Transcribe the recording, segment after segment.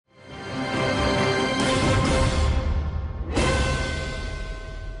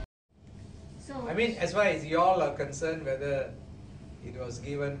mean, as far as you all are concerned, whether it was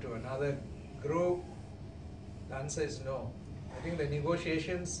given to another group, the answer is no. I think the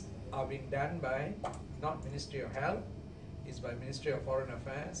negotiations are being done by not Ministry of Health, it's by Ministry of Foreign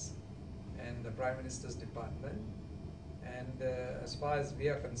Affairs and the Prime Minister's Department. And as far as we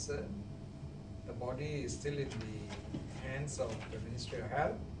are concerned, the body is still in the hands of the Ministry of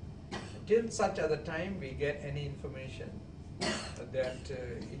Health. Till such other time we get any information that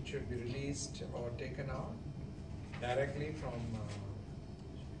it should be released or taken out directly from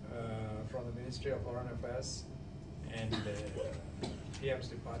the Ministry of Foreign Affairs and PM's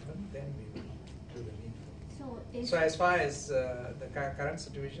department, then we will do the needful. So as far as the current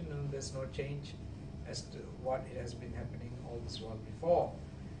situation, there's no change as to what has been happening all this while before.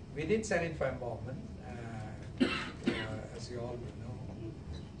 We did send in for embalmment, as you all will know.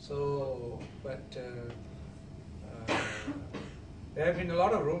 So, but there have been a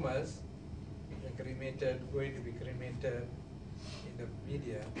lot of rumors, cremated, going to be cremated in the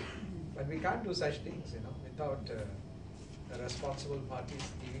media, but we can't do such things, without the responsible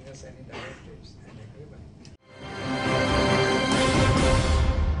parties giving us any directives and agreement.